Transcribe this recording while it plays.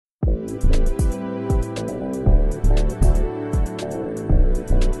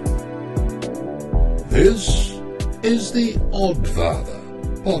This is the Oddfather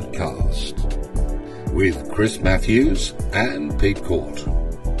podcast with Chris Matthews and Pete Court.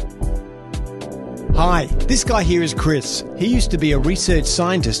 Hi, this guy here is Chris. He used to be a research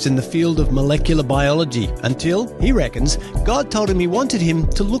scientist in the field of molecular biology until, he reckons, God told him he wanted him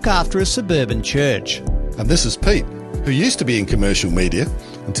to look after a suburban church. And this is Pete, who used to be in commercial media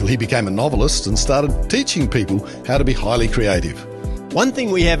until he became a novelist and started teaching people how to be highly creative. One thing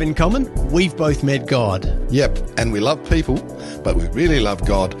we have in common, we've both met God. Yep, and we love people, but we really love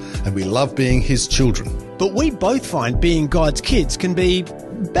God, and we love being His children. But we both find being God's kids can be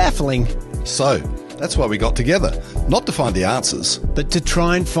baffling. So, that's why we got together, not to find the answers, but to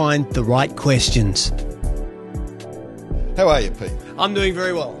try and find the right questions. How are you, Pete? I'm doing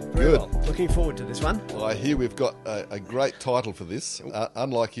very well. Very Good. well. Looking forward to this one. Well, I hear we've got a great title for this.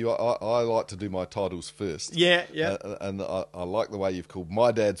 Unlike you, I like to do my titles first. Yeah. And I like the way you've called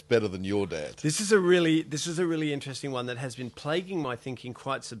My Dad's Better Than Your Dad. This is a really interesting one that has been plaguing my thinking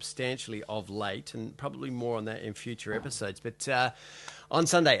quite substantially of late, and probably more on that in future episodes. But on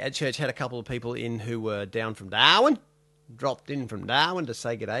Sunday at church, had a couple of people in who were down from Darwin, dropped in from Darwin to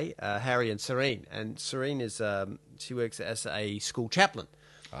say g'day, Harry and Serene. And Serene is she works as a school chaplain.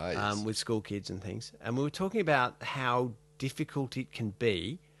 Yes. With school kids and things. And we were talking about how difficult it can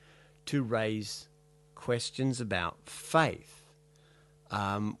be to raise questions about faith,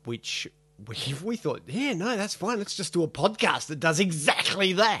 which we thought, yeah, no, that's fine. Let's just do a podcast that does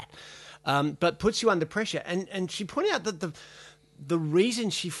exactly that, but puts you under pressure. And she pointed out that the reason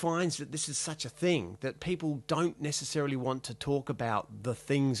she finds that this is such a thing, that people don't necessarily want to talk about the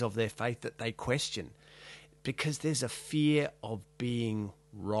things of their faith that they question, because there's a fear of being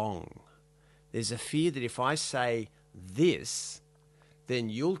wrong. There's a fear that if I say this, then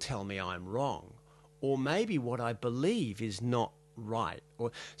you'll tell me I'm wrong, or maybe what I believe is not right.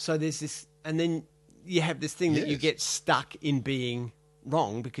 Or so there's this, and then you have this thing that you get stuck in being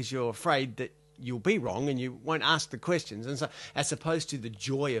wrong because you're afraid that you'll be wrong and you won't ask the questions. And so, as opposed to the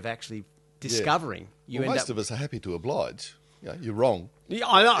joy of actually discovering, most of us are happy to oblige. Yeah, you're wrong. Yeah,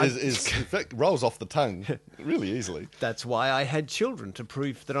 I know. In fact, rolls off the tongue really easily. That's why I had children, to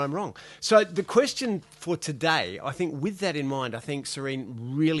prove that I'm wrong. So the question for today, I think with that in mind, I think Serene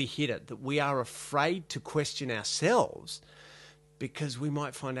really hit it, that we are afraid to question ourselves because we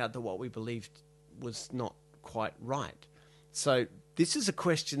might find out that what we believed was not quite right. So this is a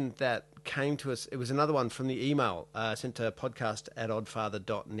question that came to us. It was another one from the email sent to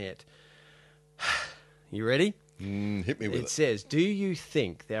podcast@oddfather.net. You ready? Hit me with it. It says, do you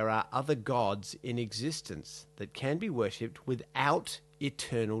think there are other gods in existence that can be worshipped without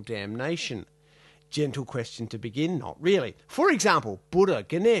eternal damnation? Gentle question to begin, not really. For example, Buddha,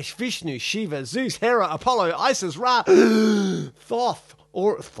 Ganesh, Vishnu, Shiva, Zeus, Hera, Apollo, Isis, Ra, Thoth,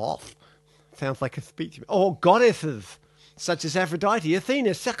 sounds like a speech, or goddesses such as Aphrodite, Athena,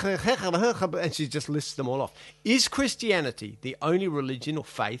 and she just lists them all off. Is Christianity the only religion or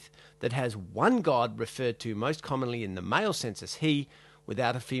faith that has one God referred to most commonly in the male sense as he,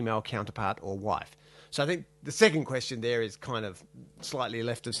 without a female counterpart or wife? So I think the second question there is kind of slightly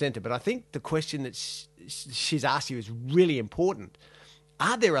left of centre, but I think the question that she's asked you is really important.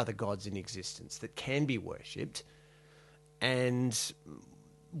 Are there other gods in existence that can be worshipped? And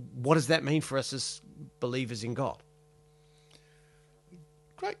what does that mean for us as believers in God?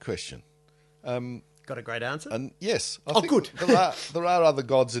 Great question. Got a great answer? And yes, I think good. there are other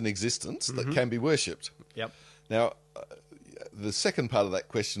gods in existence that can be worshipped. Yep. Now, the second part of that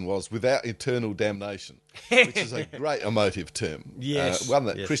question was without eternal damnation, which is a great emotive term. Yes. One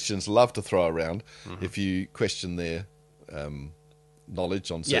that Christians love to throw around if you question their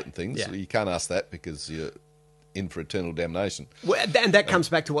knowledge on certain things. Yeah. You can't ask that because you're in for eternal damnation. Well, and that comes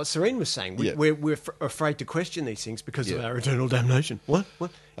back to what Serene was saying. We're afraid to question these things because of our eternal damnation. What?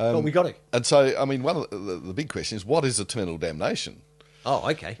 Well, we got to. And so, I mean, one of the big questions is, what is eternal damnation? Oh,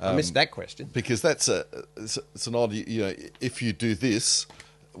 okay. I missed that question. Because it's an odd, if you do this,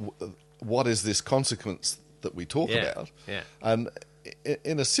 what is this consequence that we talk about? Yeah. And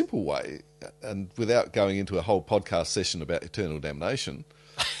in a simple way, and without going into a whole podcast session about eternal damnation,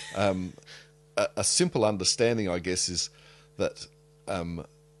 a simple understanding, I guess, is that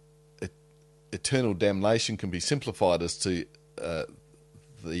eternal damnation can be simplified as to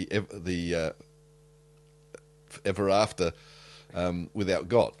the ever after without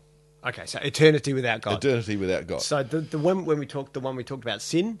God. Okay, so eternity without God. Eternity without God. So the one we talked about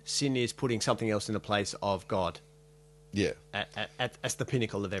sin is putting something else in the place of God. Yeah. As the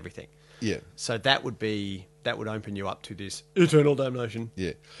pinnacle of everything. Yeah. So that would open you up to this eternal damnation.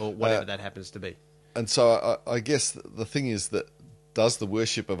 Yeah. Or whatever that happens to be. And so I guess the thing is that does the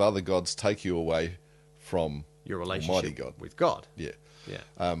worship of other gods take you away from Your relationship Almighty God? with God. Yeah.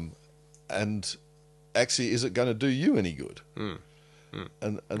 Yeah. And actually, is it going to do you any good?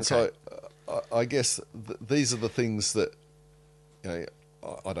 And so I guess these are the things that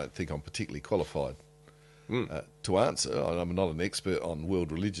I don't think I'm particularly qualified to answer. I'm not an expert on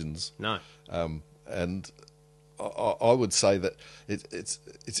world religions. No. And I would say that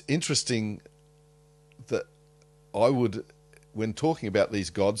it's interesting that I would, when talking about these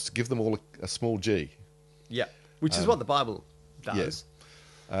gods, give them all a small g. Yeah. Which is what the Bible does.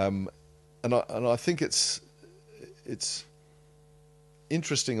 Yeah. And I think it's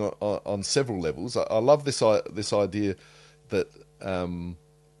interesting on several levels. I love this idea that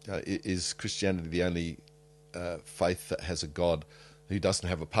is Christianity the only faith that has a God who doesn't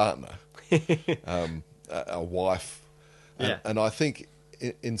have a partner, a wife, and I think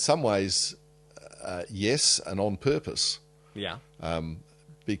in some ways, yes, and on purpose. Yeah.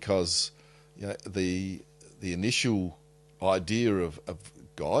 Because the initial idea of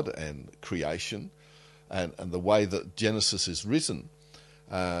God and creation and the way that Genesis is written,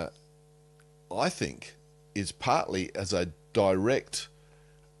 I think, is partly as a direct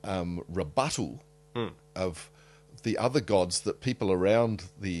rebuttal of the other gods that people around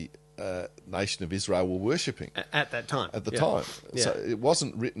the nation of Israel were worshipping At that time. at the time. Yeah. So it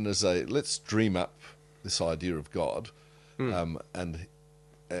wasn't written as a let's dream up this idea of God, and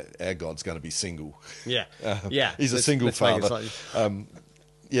our God's going to be single. Yeah. Yeah. He's a Let's single make it father. slightly-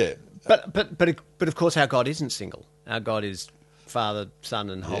 Yeah, But of course our God isn't single. Our God is Father, Son,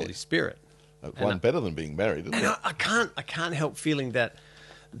 and Holy Spirit. one better than being married, isn't And it? I can't help feeling that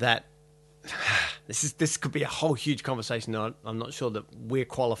this could be a whole huge conversation that I'm not sure that we're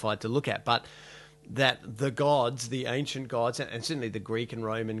qualified to look at, but that the gods, the ancient gods, and certainly the Greek and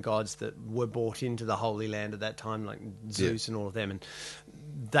Roman gods that were brought into the Holy Land at that time, like Zeus and all of them, and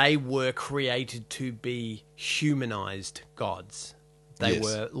they were created to be humanized gods. They Yes.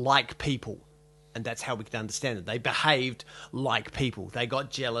 were like people. And that's how we can understand it. They behaved like people. They got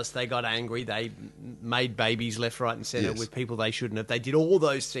jealous. They got angry. They made babies left, right, and centre Yes. with people they shouldn't have. They did all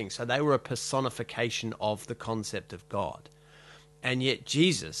those things. So they were a personification of the concept of God. And yet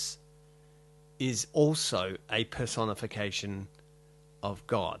Jesus is also a personification of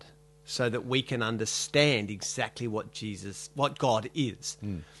God, so that we can understand exactly what God is.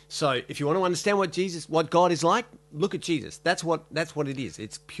 So if you want to understand what God is like, look at Jesus. That's what it is.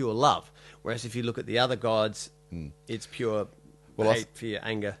 It's pure love. Whereas if you look at the other gods, it's pure hate, fear,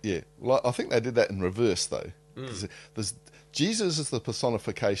 anger. Yeah. Well, I think they did that in reverse, though. 'Cause Jesus is the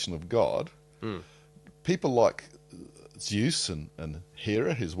personification of God. People like Zeus and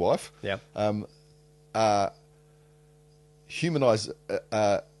Hera, his wife, Yeah. are humanization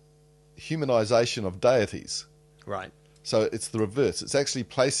of deities. Right. So it's the reverse. It's actually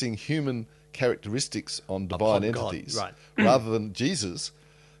placing human characteristics on divine Upon God, entities, right. rather than Jesus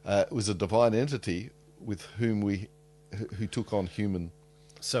was a divine entity with whom who took on human.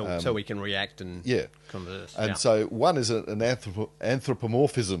 So we can react and Yeah. converse. And Yeah. so one is an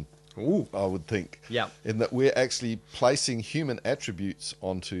anthropomorphism, Ooh. I would think. Yeah. In that we're actually placing human attributes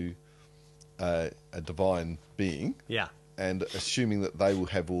onto a divine being, Yeah. and assuming that they will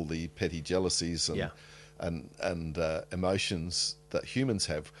have all the petty jealousies and Yeah. and emotions that humans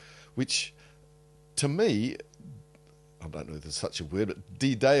have, which to me, I don't know if there's such a word, but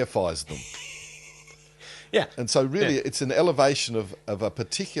de-deifies them. Yeah. And so really Yeah. it's an elevation of a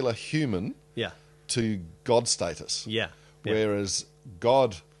particular human Yeah. to God status. Yeah. Yeah. Whereas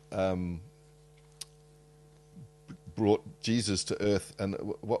God brought Jesus to earth, and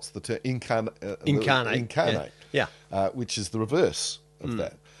what's the term? Incarnate. Incarnate. Yeah. Which is the reverse of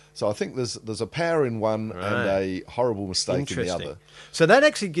that. So I think there's a power in one and a horrible mistake in the other. So that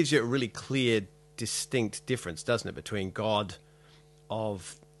actually gives you a really clear, distinct difference, doesn't it, between God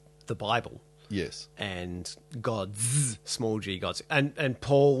of the Bible Yes. and gods, small g gods. And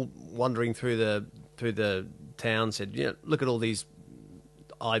Paul, wandering through the town, said, look at all these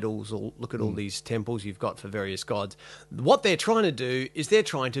idols, or look at all these temples you've got for various gods. What they're trying to do is they're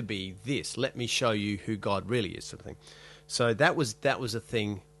trying to be this. Let me show you who God really is, sort of thing. So that was a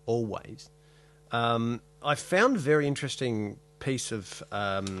thing always. I found a very interesting piece of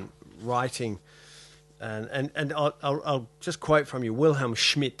writing, and I'll just quote from you. Wilhelm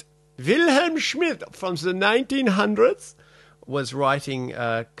Schmidt from the 1900s was writing,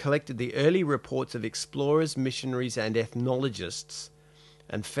 collected the early reports of explorers, missionaries, and ethnologists,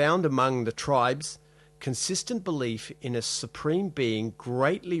 and found among the tribes consistent belief in a supreme being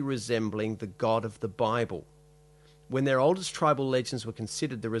greatly resembling the God of the Bible. When their oldest tribal legends were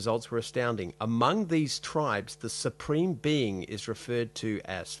considered, the results were astounding. Among these tribes, the supreme being is referred to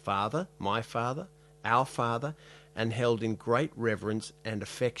as Father, my Father, our Father, and held in great reverence and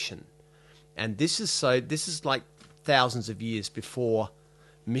affection. And this is like thousands of years before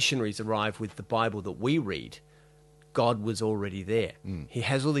missionaries arrived with the Bible that we read. God was already there. He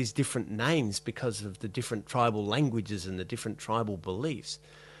has all these different names because of the different tribal languages and the different tribal beliefs.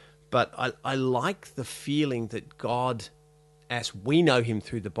 But I like the feeling that God, as we know him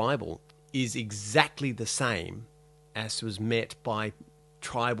through the Bible, is exactly the same as was met by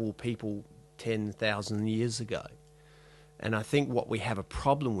tribal people 10,000 years ago. And I think what we have a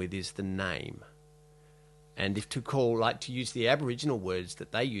problem with is the name. And if to use the Aboriginal words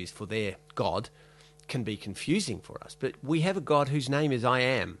that they use for their God can be confusing for us. But we have a God whose name is I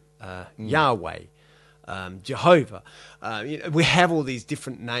Am, Yahweh, Jehovah. We have all these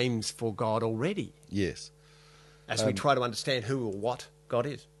different names for God already. Yes. As we try to understand who or what God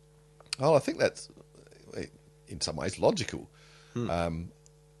is. Well, I think that's in some ways logical. I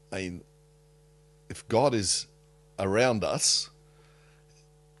mean, if God is around us,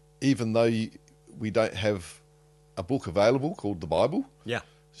 even though we don't have a book available called the Bible,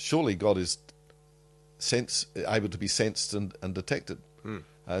 surely God is able to be sensed and detected.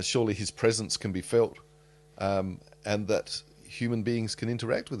 Surely his presence can be felt, and that human beings can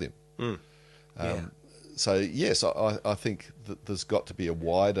interact with him. So, yes, I think that there's got to be a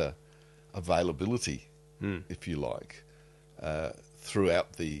wider availability, if you like,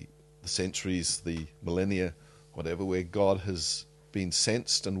 throughout the centuries, the millennia, whatever, where God has been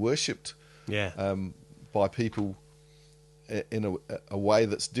sensed and worshipped by people in a way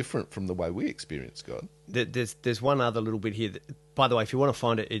that's different from the way we experience God. There's one other little bit here. By the way, if you want to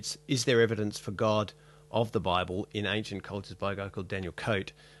find it, it's Is There Evidence for God of the Bible in Ancient Cultures by a guy called Daniel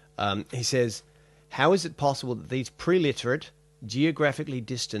Coate. He says, how is it possible that these pre-literate, geographically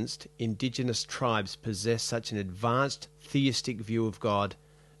distanced indigenous tribes possess such an advanced theistic view of God,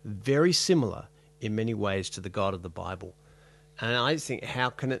 very similar in many ways to the God of the Bible? And I think, how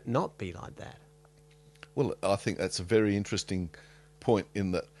can it not be like that? Well, I think that's a very interesting point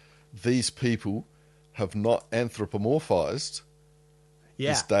in that these people have not anthropomorphized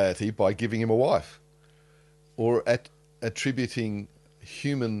this deity by giving him a wife or attributing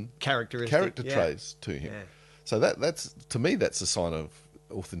human character traits to him. So that's, to me, that's a sign of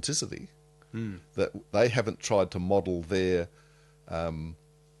authenticity, that they haven't tried to model their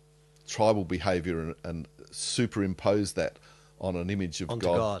tribal behavior and superimpose that on an image of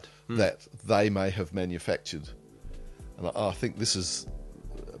God that they may have manufactured. And I think this is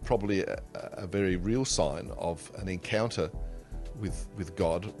probably a very real sign of an encounter with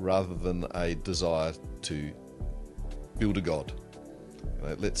God rather than a desire to build a God.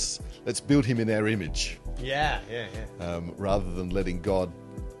 Let's build him in our image. Rather than letting God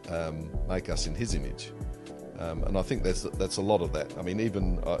make us in his image. And I think that's a lot of that. I mean,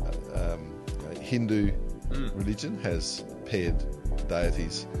 even Hindu religion has paired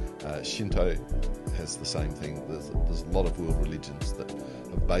deities. Shinto has the same thing. There's a lot of world religions that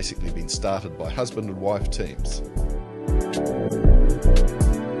have basically been started by husband and wife teams.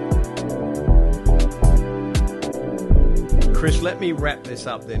 Chris, let me wrap this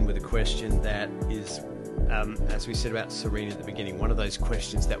up then with a question that is, as we said about Serena at the beginning, one of those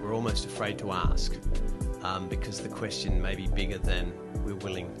questions that we're almost afraid to ask, because the question may be bigger than we're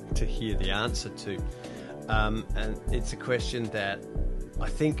willing to hear the answer to. And it's a question that I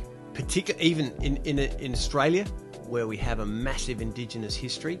think, particularly even in Australia, where we have a massive Indigenous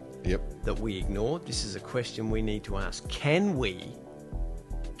history that we ignore, this is a question we need to ask. Can we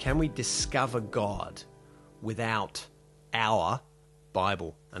discover God without our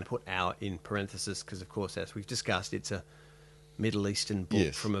Bible? And put "our" in parentheses because, of course, as we've discussed, it's a Middle Eastern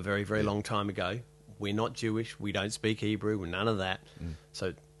book from a very, very long time ago. We're not Jewish. We don't speak Hebrew. We're none of that.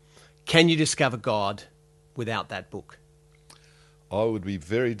 So can you discover God without that book? I would be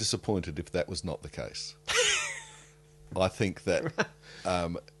very disappointed if that was not the case. I think that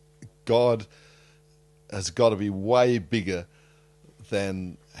God has got to be way bigger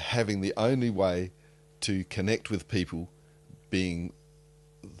than having the only way to connect with people being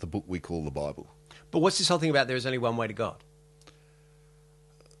the book we call the Bible. But what's this whole thing about there is only one way to God?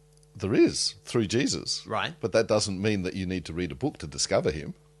 There is, through Jesus. Right. But that doesn't mean that you need to read a book to discover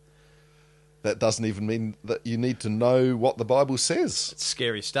him. That doesn't even mean that you need to know what the Bible says. It's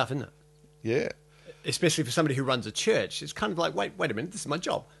scary stuff, isn't it? Yeah. Especially for somebody who runs a church. It's kind of like, wait a minute, this is my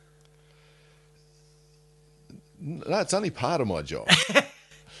job. No, it's only part of my job.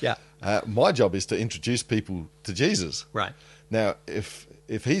 Yeah. My job is to introduce people to Jesus. Right. Now, if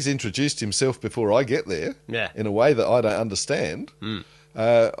he's introduced himself before I get there, Yeah. in a way that I don't understand,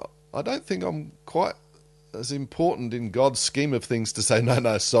 I don't think I'm quite as important in God's scheme of things to say,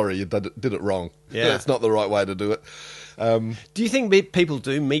 no, sorry, you did it wrong. Yeah. That's not the right way to do it. Do you think people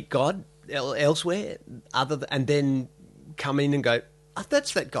do meet God elsewhere and then come in and go, oh,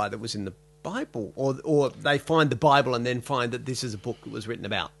 that's that guy that was in the Bible? Or they find the Bible and then find that this is a book that was written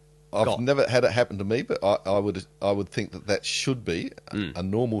about I've God? never had it happen to me, but I would think that should be a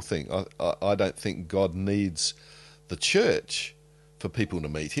normal thing. I don't think God needs the church for people to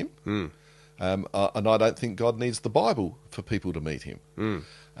meet him. And I don't think God needs the Bible for people to meet him.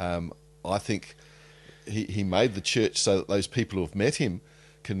 I think he made the church so that those people who have met him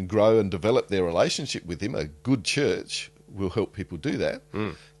can grow and develop their relationship with him. A good church will help people do that.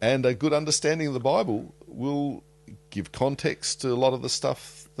 And a good understanding of the Bible will give context to a lot of the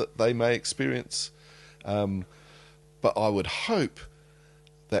stuff that they may experience. But I would hope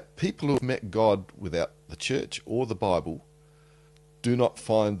that people who have met God without the church or the Bible do not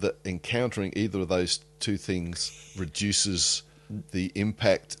find that encountering either of those two things reduces the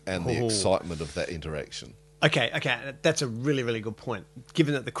impact and the excitement of that interaction. Okay, that's a really, really good point.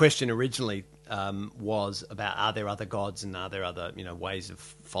 Given that the question originally was about are there other gods and are there other ways of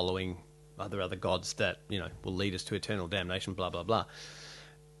following other gods that will lead us to eternal damnation, blah blah blah.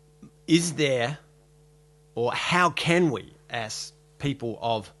 Is there, or how can we, as people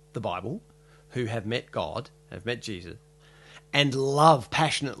of the Bible who have met God, have met Jesus, and love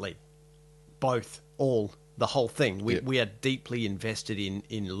passionately the whole thing? We are deeply invested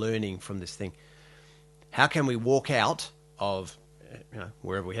in learning from this thing. How can we walk out of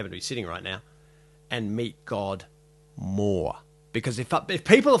wherever we happen to be sitting right now and meet God more? Because if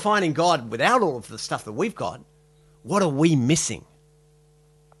people are finding God without all of the stuff that we've got, what are we missing?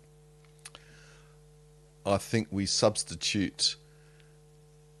 I think we substitute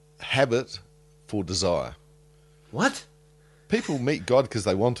habit for desire. What? People meet God because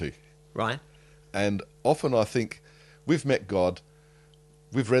they want to. Right. And often I think we've met God,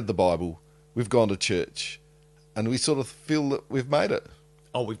 we've read the Bible, we've gone to church, and we sort of feel that we've made it.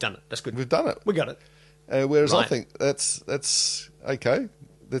 Oh, we've done it. That's good. We've done it. We got it. Whereas Right. I think that's okay.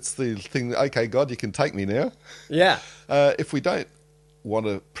 That's the thing. Okay, God, you can take me now. Yeah. If we don't want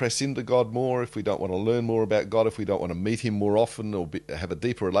to press into God more, if we don't want to learn more about God, if we don't want to meet him more often or have a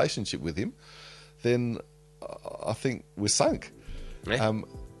deeper relationship with him, then I think we're sunk. Yeah.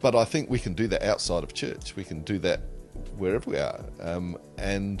 But I think we can do that outside of church. We can do that wherever we are.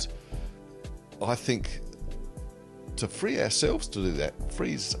 And I think to free ourselves to do that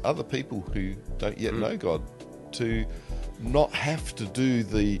frees other people who don't yet know God to not have to do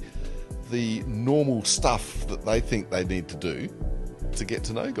the normal stuff that they think they need to do to get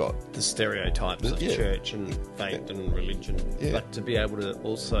to know God. The stereotypes of Yeah. church and faith and religion. Yeah. But to be able to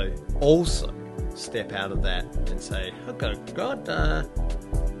also step out of that and say, okay, God,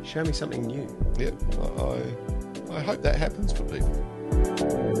 show me something new. Yeah, I hope that happens for people.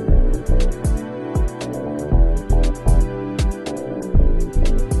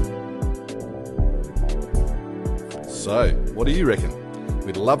 So, what do you reckon?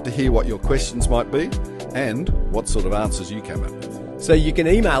 We'd love to hear what your questions might be and what sort of answers you came up with. So you can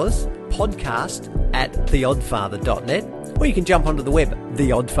email us, podcast@theoddfather.net, or you can jump onto the web,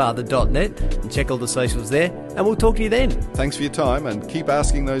 theoddfather.net, and check all the socials there, and we'll talk to you then. Thanks for your time and keep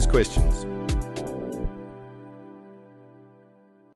asking those questions.